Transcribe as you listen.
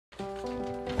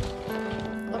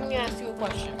ask you a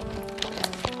question.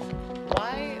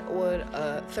 Why would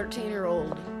a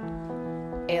 13-year-old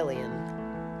alien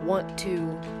want to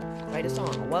write a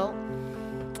song? Well,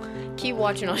 keep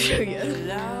watching, I'll show you.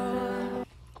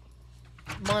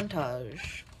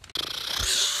 Montage.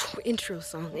 Intro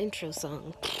song.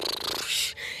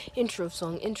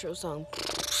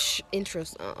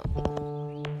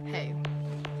 Hey,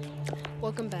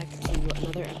 welcome back to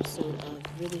another episode of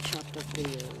Really Chopped Up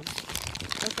Videos.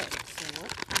 Okay,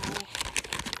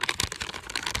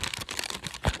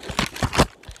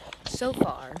 so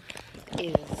far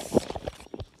is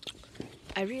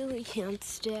I really can't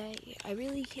stay. I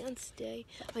know you can't stay.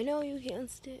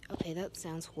 Okay, that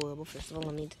sounds horrible. First of all,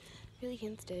 I really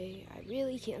can't stay. I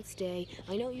really can't stay.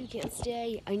 I know you can't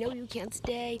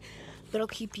stay. But I'll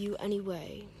keep you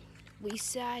anyway. We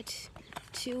sat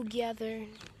together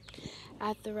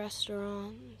at the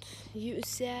restaurant. You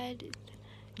said,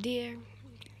 dear,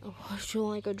 would you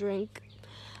like a drink?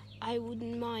 I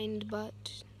wouldn't mind,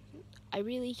 but I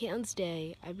really can't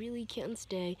stay. I know you can't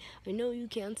stay.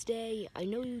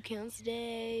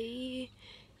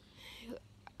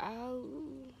 I'll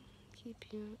keep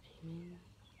you.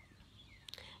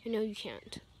 I know you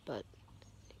can't, but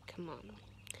come on.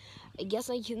 I guess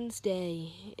I can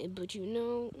stay, but you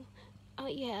know,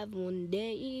 I have one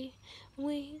day.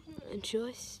 We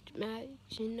just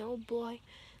match, and oh boy,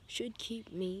 should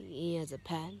keep me as a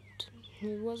pet. He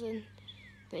was a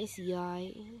nice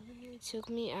guy. He took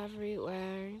me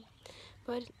everywhere,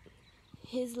 but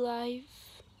his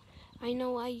life, I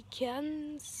know I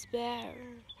can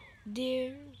spare.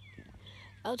 Dear,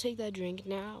 I'll take that drink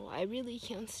now. I really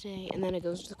can't stay. And then it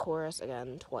goes to the chorus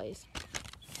again twice.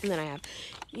 And then I have,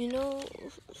 you know,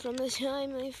 from the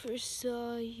time I first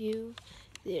saw you,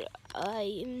 that I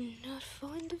am not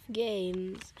fond of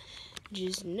games.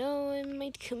 Just know I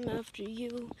might come after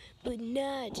you, but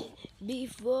not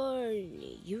before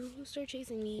you start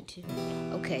chasing me too.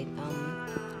 Okay,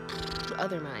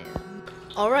 other Maya.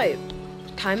 Alright,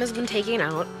 time has been taken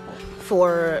out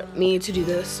for me to do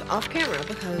this off camera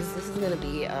because this is gonna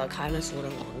be a kind of sort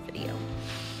of long video.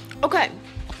 Okay.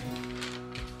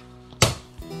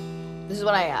 This is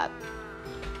what I add.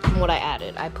 And what I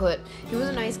added. I put, he was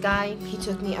a nice guy, he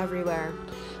took me everywhere,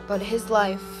 but his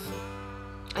life,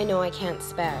 I know I can't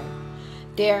spare.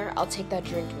 Dare, I'll take that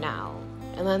drink now.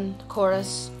 And then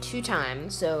chorus 2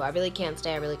 times, so I really can't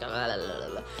stay,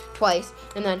 twice.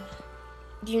 And then,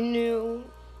 you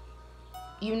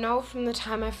know from the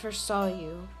time I first saw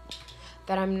you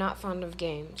that I'm not fond of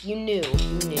games. You knew.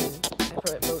 I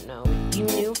wrote no. You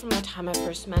knew from the time I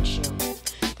first met you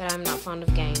that I'm not fond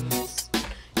of games.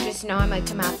 Just know I might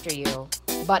come after you,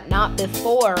 but not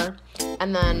before.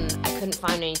 And then I couldn't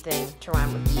find anything to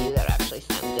rhyme with you that actually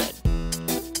sounded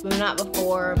good. But not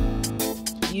before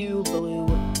you blew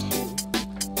too.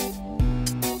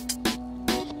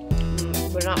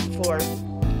 But not before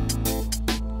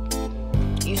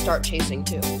you start chasing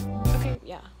too. Okay,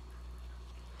 yeah.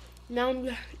 Now I'm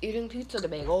eating pizza to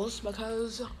bagels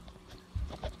because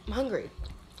I'm hungry.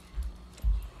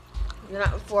 But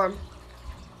not before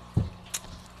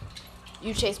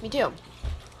you chase me too.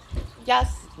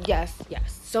 Yes.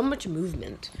 So much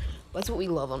movement. That's what we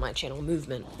love on my channel,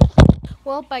 movement.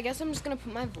 Well, I guess I'm just gonna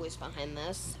put my voice behind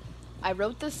this. I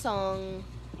wrote this song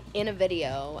in a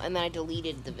video, and then I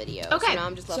deleted the video. Okay. So now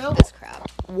I'm just left with this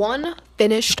crap. One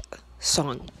finished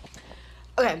song.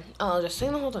 Okay, I'll just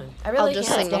sing the whole thing. I'll just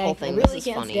sing the whole thing. I really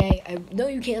can't stay.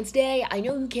 I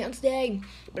know you can't stay.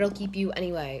 But I'll keep you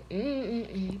anyway.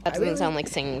 That doesn't sound like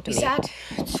singing to me. We sat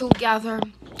together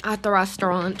at the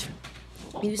restaurant.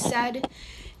 You said,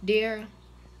 dear,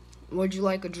 would you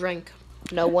like a drink?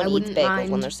 No one eats bagels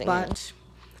when they're singing. But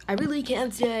I really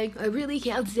can't stay. I know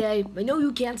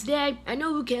you can't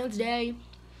stay.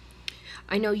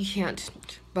 I know you can't.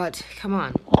 But come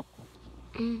on.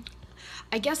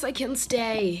 I guess I can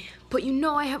stay. But you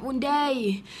know I have one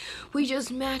day. We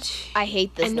just met. I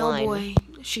hate this line. And no boy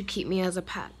should keep me as a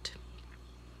pet.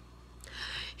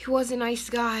 He was a nice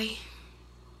guy.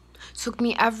 Took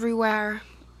me everywhere.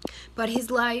 But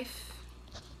his life,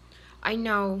 I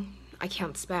know I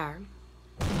can't spare.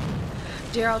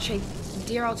 Dear, I'll take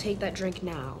that drink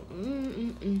now.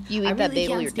 You eat that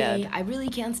bagel, you're dead. I really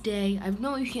can't stay. I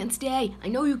know you can't stay. I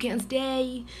know you can't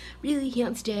stay. Really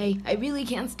can't stay. I really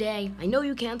can't stay. I know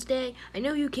you can't stay.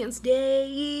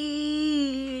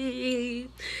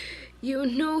 You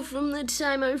know from the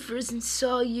time I first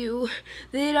saw you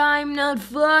that I'm not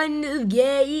fond of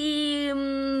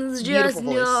games. Just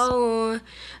know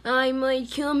I might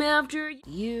come after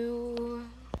you,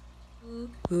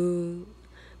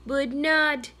 but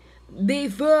not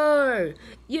before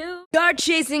you start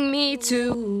chasing me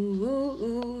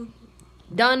too.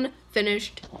 Done,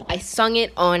 finished. I sung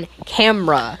it on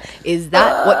camera. Is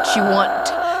that what you want?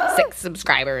 6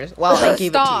 subscribers. Well, I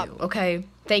gave it to you. Okay.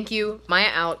 Thank you. Maya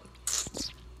out.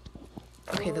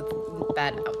 Okay, the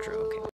bad outro. Okay.